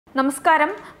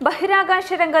നമസ്കാരം. ബഹിരാകാശ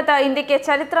രംഗത്ത് ഇന്ത്യക്ക്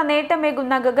ചരിത്ര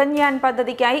നേട്ടമേകുന്ന ഗഗൻയാൻ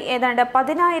പദ്ധതിക്കായി ഏതാണ്ട്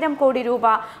 10,000 കോടി രൂപ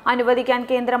അനുവദിക്കാൻ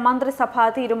കേന്ദ്ര മന്ത്രിസഭ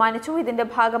തീരുമാനിച്ചു. ഇതിന്റെ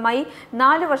ഭാഗമായി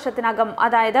 4 വർഷത്തിനകം,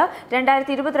 അതായത്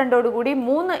 2022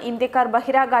 3 ഇന്ത്യക്കാർ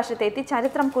ബഹിരാകാശത്ത് എത്തി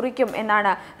ചരിത്രം കുറിക്കും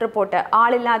എന്നാണ് റിപ്പോർട്ട്.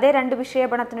 ആളില്ലാതെ 2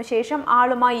 വിക്ഷേപണത്തിനു ശേഷം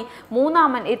ആളുമായി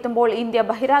മൂന്നാമൻ എത്തുമ്പോൾ ഇന്ത്യ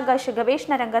ബഹിരാകാശ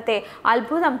ഗവേഷണ രംഗത്തെ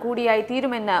അത്ഭുതം കൂടിയായി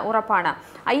തീരുമെന്ന് ഉറപ്പാണ്.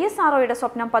 ISROയുടെ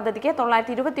സ്വപ്നം പദ്ധതിക്ക്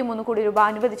 923 കോടി രൂപ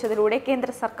അനുവദിച്ചതിലൂടെ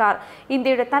കേന്ദ്ര സർക്കാർ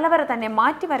ഇന്ത്യയുടെ തലവര തന്നെ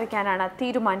മാറ്റിവരയ്ക്കാനാണ്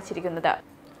തീരുമാനിച്ചിരിക്കുന്നത്.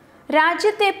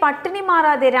 രാജ്യത്തെ പട്ടിണി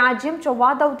മാറാതെ രാജ്യം ചൊവ്വാ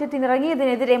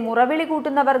ദൗത്യത്തിനിറങ്ങിയതിനെതിരെ മുറവിളി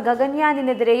കൂട്ടുന്നവർ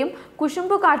ഗഗൻയാനിനെതിരെയും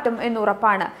കുശുമ്പു കാട്ടും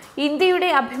എന്നുറപ്പാണ്. ഇന്ത്യയുടെ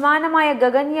അഭിമാനമായ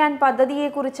ഗഗൻയാൻ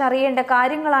പദ്ധതിയെക്കുറിച്ച് അറിയേണ്ട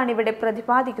കാര്യങ്ങളാണ് ഇവിടെ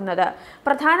പ്രതിപാദിക്കുന്നത്.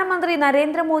 പ്രധാനമന്ത്രി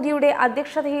നരേന്ദ്രമോദിയുടെ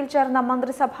അധ്യക്ഷതയിൽ ചേർന്ന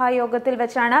മന്ത്രിസഭാ യോഗത്തിൽ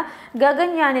വെച്ചാണ്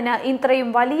ഗഗൻയാനിന്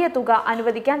ഇത്രയും വലിയ തുക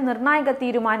അനുവദിക്കാൻ നിർണായക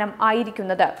തീരുമാനം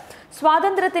ആയിരിക്കുന്നത്.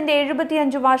 സ്വാതന്ത്ര്യത്തിന്റെ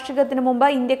 75 വാർഷികത്തിന് മുമ്പ്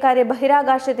ഇന്ത്യക്കാരെ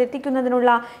ബഹിരാകാശത്ത് എത്തിക്കുന്നതിനുള്ള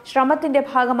ശ്രമത്തിന്റെ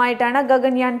ഭാഗമായിട്ടാണ്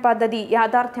ഗഗൻയാൻ പദ്ധതി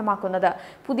യാഥാർത്ഥ്യമാക്കുന്നത്.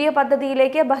 പുതിയ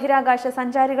പദ്ധതിയിലേക്ക് ബഹിരാകാശ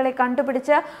സഞ്ചാരികളെ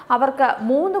കണ്ടുപിടിച്ച് അവർക്ക്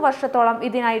 3 വർഷത്തോളം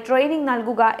ഇതിനായി ട്രെയിനിങ്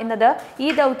നൽകുക എന്നത് ഈ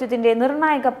ദൗത്യത്തിന്റെ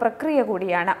നിർണായക പ്രക്രിയ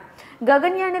കൂടിയാണ്.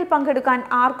 ഗഗൻയാനിൽ പങ്കെടുക്കാൻ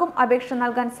ആർക്കും അപേക്ഷ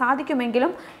നൽകാൻ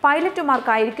സാധിക്കുമെങ്കിലും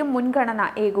പൈലറ്റുമാർക്കായിരിക്കും മുൻഗണന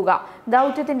ഏകുക.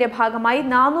 ദൗത്യത്തിന്റെ ഭാഗമായി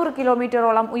 400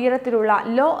 കിലോമീറ്ററോളം ഉയരത്തിലുള്ള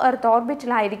ലോ എർത്ത്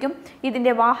ഓർബിറ്റിലായിരിക്കും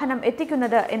ഇതിന്റെ വാഹനം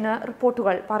എത്തിക്കുന്നത് എന്ന്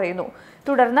റിപ്പോർട്ടുകൾ പറയുന്നു.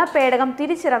 തുടർന്ന് പേടകം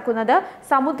തിരിച്ചിറക്കുന്നത്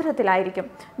സമുദ്രത്തിലായിരിക്കും.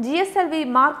 GSLV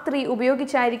Mark III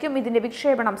ഉപയോഗിച്ചായിരിക്കും ഇതിന്റെ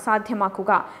വിക്ഷേപണം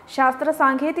സാധ്യമാക്കുക. ശാസ്ത്ര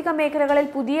സാങ്കേതിക മേഖലകളിൽ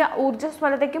പുതിയ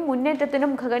ഊർജ്ജസ്വലതയ്ക്കും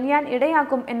മുന്നേറ്റത്തിനും ഗഗൻയാൻ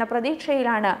ഇടയാക്കും എന്ന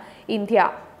പ്രതീക്ഷയിലാണ് ഇന്ത്യ.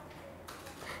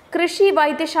 കൃഷി,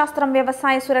 വൈദ്യശാസ്ത്രം,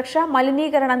 വ്യവസായ സുരക്ഷ,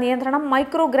 മലിനീകരണ നിയന്ത്രണം,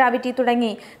 മൈക്രോഗ്രാവിറ്റി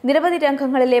തുടങ്ങി നിരവധി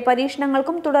രംഗങ്ങളിലെ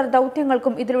പരീക്ഷണങ്ങൾക്കും തുടർ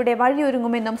ദൗത്യങ്ങൾക്കും ഇതിലൂടെ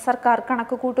വഴിയൊരുങ്ങുമെന്നും സർക്കാർ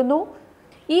കണക്കുകൂട്ടുന്നു.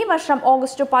 ഈ വർഷം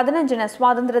ഓഗസ്റ്റ് 15-ന്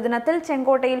സ്വാതന്ത്ര്യദിനത്തിൽ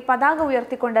ചെങ്കോട്ടയിൽ പതാക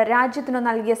ഉയർത്തിക്കൊണ്ട് രാജ്യത്തിനു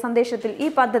നൽകിയ സന്ദേശത്തിൽ ഈ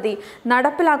പദ്ധതി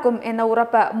നടപ്പിലാക്കും എന്ന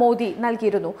ഉറപ്പ് മോദി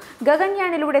നൽകിയിരുന്നു.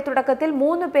 ഗഗൻയാനിലൂടെ തുടക്കത്തിൽ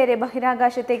 3 പേരെ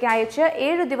ബഹിരാകാശത്തേക്ക് അയച്ച്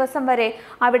 7 ദിവസം വരെ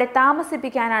അവിടെ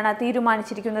താമസിപ്പിക്കാനാണ്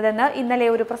തീരുമാനിച്ചിരിക്കുന്നതെന്ന് ഇന്നലെ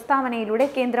ഒരു പ്രസ്താവനയിലൂടെ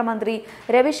കേന്ദ്രമന്ത്രി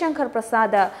രവിശങ്കർ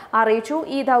പ്രസാദ് അറിയിച്ചു.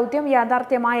 ഈ ദൗത്യം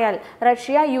യാഥാർത്ഥ്യമായാൽ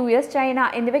റഷ്യ, US, ചൈന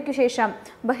എന്നിവയ്ക്കു ശേഷം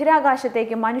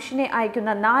ബഹിരാകാശത്തേക്ക് മനുഷ്യനെ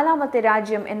അയക്കുന്ന 4ാമത്തെ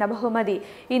രാജ്യം എന്ന ബഹുമതി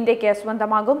ഇന്ത്യക്ക്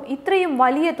സ്വന്തമാകും. ഇത്രയും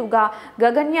വലിയ തുക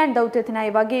ഗഗൻയാൻ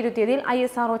ദൗത്യത്തിനായി വകയിരുത്തിയതിൽ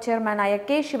ISRO ചെയർമാനായ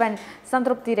K. ശിവൻ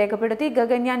സംതൃപ്തി രേഖപ്പെടുത്തി.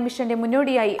 ഗഗൻയാൻ മിഷന്റെ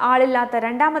മുന്നോടിയായി ആളില്ലാത്ത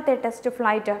 2ാമത്തെ ടെസ്റ്റ്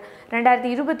ഫ്ലൈറ്റ്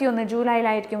 2021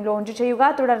 ജൂലൈയിലായിരിക്കും ലോഞ്ച് ചെയ്യുക.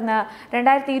 തുടർന്ന്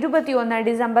 2021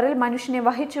 ഡിസംബറിൽ മനുഷ്യനെ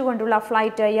വഹിച്ചുകൊണ്ടുള്ള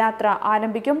ഫ്ലൈറ്റ് യാത്ര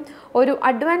ആരംഭിക്കും. ഒരു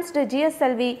അഡ്വാൻസ്ഡ്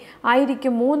GSLV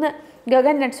ആയിരിക്കും 3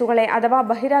 ഗഗൻനട്സുകളെ അഥവാ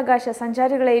ബഹിരാകാശ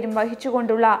സഞ്ചാരികളെയും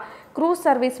വഹിച്ചുകൊണ്ടുള്ള ക്രൂസ്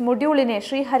സർവീസ് മൊഡ്യൂളിനെ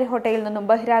ശ്രീഹരിക്കോട്ടയിൽ നിന്നും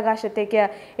ബഹിരാകാശത്തേക്ക്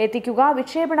എത്തിക്കുക.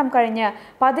 വിക്ഷേപണം കഴിഞ്ഞ്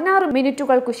 16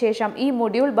 മിനിറ്റുകൾക്കു ശേഷം ഈ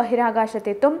മൊഡ്യൂൾ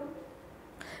ബഹിരാകാശത്തെത്തും.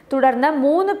 തുടർന്ന്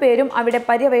 3 പേരും അവിടെ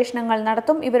പര്യവേഷണങ്ങൾ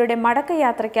നടത്തും. ഇവരുടെ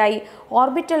മടക്കയാത്രയ്ക്കായി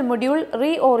ഓർബിറ്റൽ മൊഡ്യൂൾ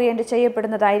റീഓറിയന്റ്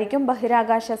ചെയ്യപ്പെടുന്നതായിരിക്കും.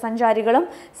 ബഹിരാകാശ സഞ്ചാരികളും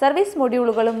സർവീസ്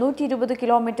മൊഡ്യൂളുകളും 120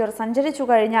 കിലോമീറ്റർ സഞ്ചരിച്ചു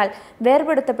കഴിഞ്ഞാൽ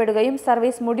വേർപെടുത്തപ്പെടുകയും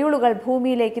സർവീസ് മൊഡ്യൂളുകൾ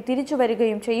ഭൂമിയിലേക്ക് തിരിച്ചു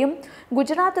വരികയും ചെയ്യും.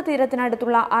 ഗുജറാത്ത്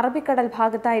തീരത്തിനടുത്തുള്ള അറബിക്കടൽ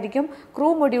ഭാഗത്തായിരിക്കും ക്രൂ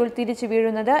മൊഡ്യൂൾ തിരിച്ചു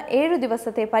വീഴുന്നത്. 7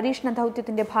 ദിവസത്തെ പരീക്ഷണ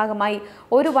ദൗത്യത്തിന്റെ ഭാഗമായി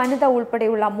ഒരു വനിത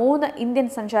ഉൾപ്പെടെയുള്ള 3 ഇന്ത്യൻ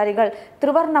സഞ്ചാരികൾ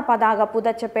ത്രിവർണ്ണ പതാക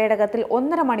പുതച്ച പേടകത്തിൽ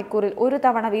 1.5 മണിക്കൂറിൽ ഒരു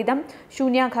തവണ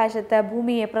ശൂന്യാകാശത്ത്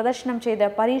ഭൂമിയെ പ്രദർശനം ചെയ്ത്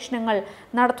പരീക്ഷണങ്ങൾ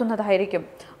നടത്തുന്നതായിരിക്കും.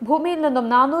 ഭൂമിയിൽ നിന്നും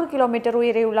 400 കിലോമീറ്റർ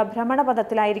ഉയരെയുള്ള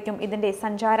ഭ്രമണപഥത്തിലായിരിക്കും ഇതിന്റെ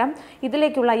സഞ്ചാരം.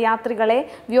 ഇതിലേക്കുള്ള യാത്രികളെ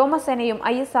വ്യോമസേനയും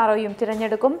ISROയും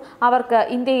തിരഞ്ഞെടുക്കും. അവർക്ക്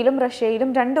ഇന്ത്യയിലും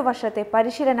റഷ്യയിലും 2 വർഷത്തെ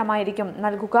പരിശീലനമായിരിക്കും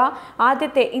നൽകുക.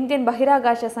 ആദ്യത്തെ ഇന്ത്യൻ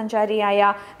ബഹിരാകാശ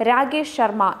സഞ്ചാരിയായ രാകേഷ്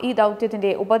ശർമ്മ ഈ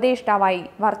ദൗത്യത്തിന്റെ ഉപദേഷ്ടാവായി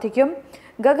വർത്തിക്കും.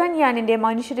 ഗഗൻയാനിന്റെ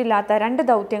മനുഷ്യരില്ലാത്ത 2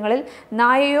 ദൗത്യങ്ങളിൽ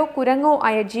നായയോ കുരങ്ങോ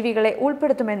ആയ ജീവികളെ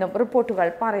ഉൾപ്പെടുത്തുമെന്നും റിപ്പോർട്ടുകൾ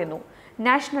പറയുന്നു.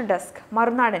 നാഷണൽ ഡെസ്ക്,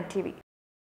 മറുനാടൻ TV.